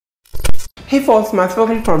Hey folks, myself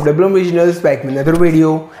from EaseUS back with another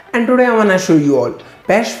video, and today I wanna show you all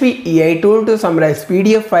best free AI tool to summarize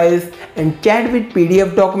PDF files and chat with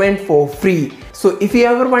PDF document for free. So if you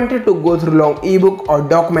ever wanted to go through long ebook or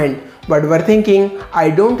document but were thinking I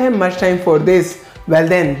don't have much time for this, well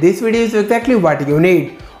then this video is exactly what you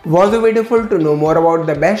need. Was it beautiful to know more about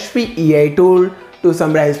the best free AI tool to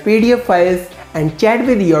summarize PDF files and chat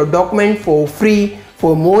with your document for free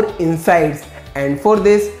for more insights? And for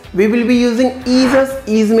this we will be using EaseUS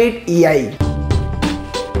EaseMate AI.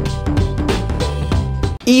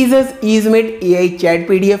 EaseUS EaseMate AI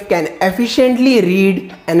ChatPDF can efficiently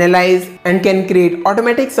read, analyze and can create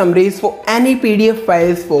automatic summaries for any PDF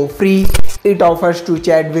files for free. It offers to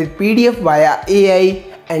chat with PDF via AI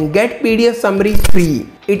and get PDF summary free.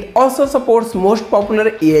 It also supports most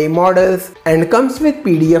popular AI models and comes with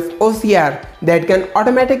PDF OCR that can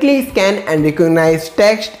automatically scan and recognize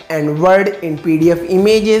text and word in PDF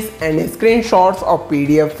images and screenshots of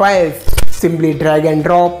PDF files. Simply drag and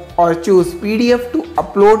drop or choose PDF to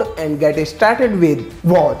upload and get started with.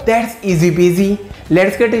 Wow, that's easy peasy.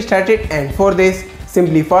 Let's get started, and for this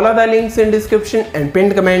simply follow the links in description and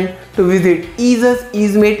pinned comment to visit EaseUS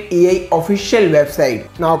EaseMate AI official website.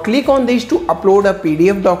 Now click on this to upload a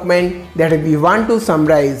PDF document that we want to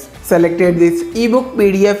summarize. Select this ebook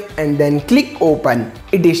PDF and then click open.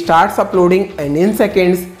 It starts uploading, and in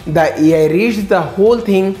seconds the AI reads the whole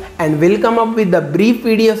thing and will come up with the brief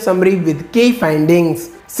PDF summary with key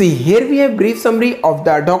findings. See, here we have brief summary of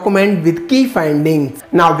the document with key findings.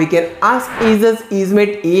 Now we can ask EaseUS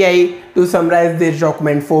EaseMate AI to summarize this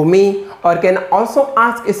document for me, or can also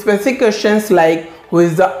ask specific questions like who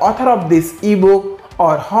is the author of this ebook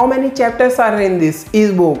or how many chapters are in this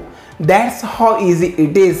ebook. That's how easy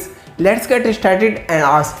it is. Let's get started and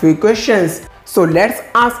ask few questions. So let's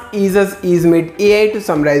ask EaseUS EaseMate AI to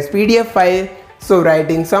summarize PDF file. So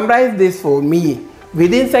writing summarize this for me.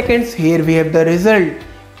 Within seconds here we have the result.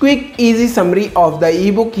 Quick easy summary of the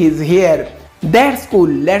ebook is here. That's cool.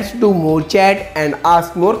 Let's do more chat and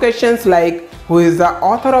ask more questions like who is the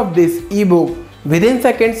author of this ebook. Within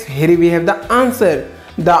seconds here we have the answer.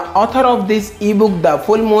 The author of this ebook, the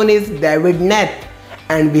full name is David Nath,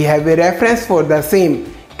 and we have a reference for the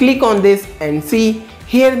same. Click on this and see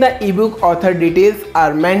here the ebook author details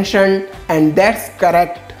are mentioned, and that's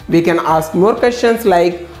correct. We can ask more questions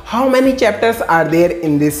like how many chapters are there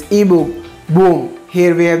in this ebook. Boom.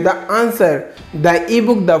 Here we have the answer. The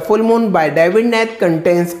ebook The Full Moon by David Nath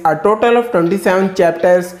contains a total of 27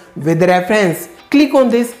 chapters with reference. Click on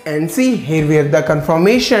this and see here we have the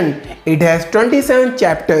confirmation. It has 27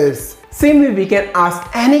 chapters. Same way we can ask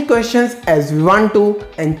any questions as we want to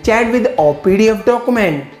and chat with our PDF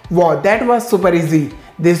document. Wow, that was super easy.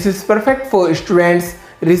 This is perfect for students,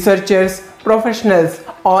 researchers, professionals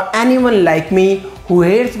or anyone like me who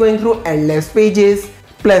hates going through endless pages.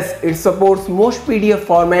 Plus, it supports most PDF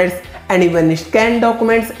formats and even scanned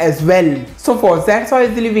documents as well. So for that's how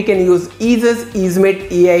easily we can use EaseUS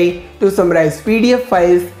EaseMate AI to summarize PDF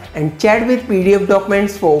files and chat with PDF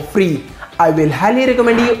documents for free. I will highly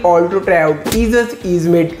recommend you all to try out EaseUS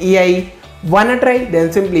EaseMate AI. Wanna try?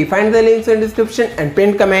 Then simply find the links in description and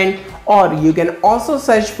pinned comment, or you can also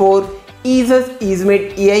search for EaseUS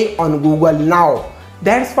EaseMate AI on Google now.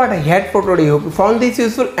 That's what I had for today. Hope you found this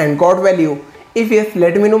useful and got value. If yes,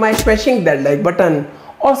 let me know by smashing that like button.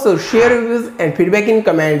 Also share reviews and feedback in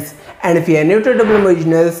comments. And if you are new to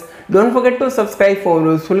EaseUS, don't forget to subscribe for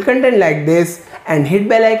more useful content like this and hit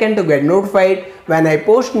bell icon to get notified when I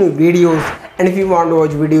post new videos. And if you want to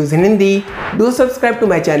watch videos in Hindi, do subscribe to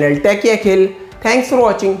my channel Tech Akhil. Thanks for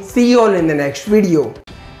watching. See you all in the next video.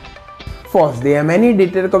 First, there are many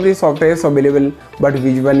data recovery softwares available, but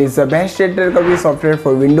which one is the best data recovery software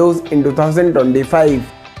for Windows in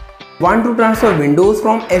 2025? Want to transfer Windows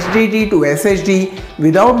from SSD to SSD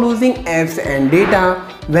without losing apps and data?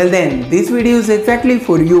 Well then, this video is exactly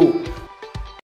for you.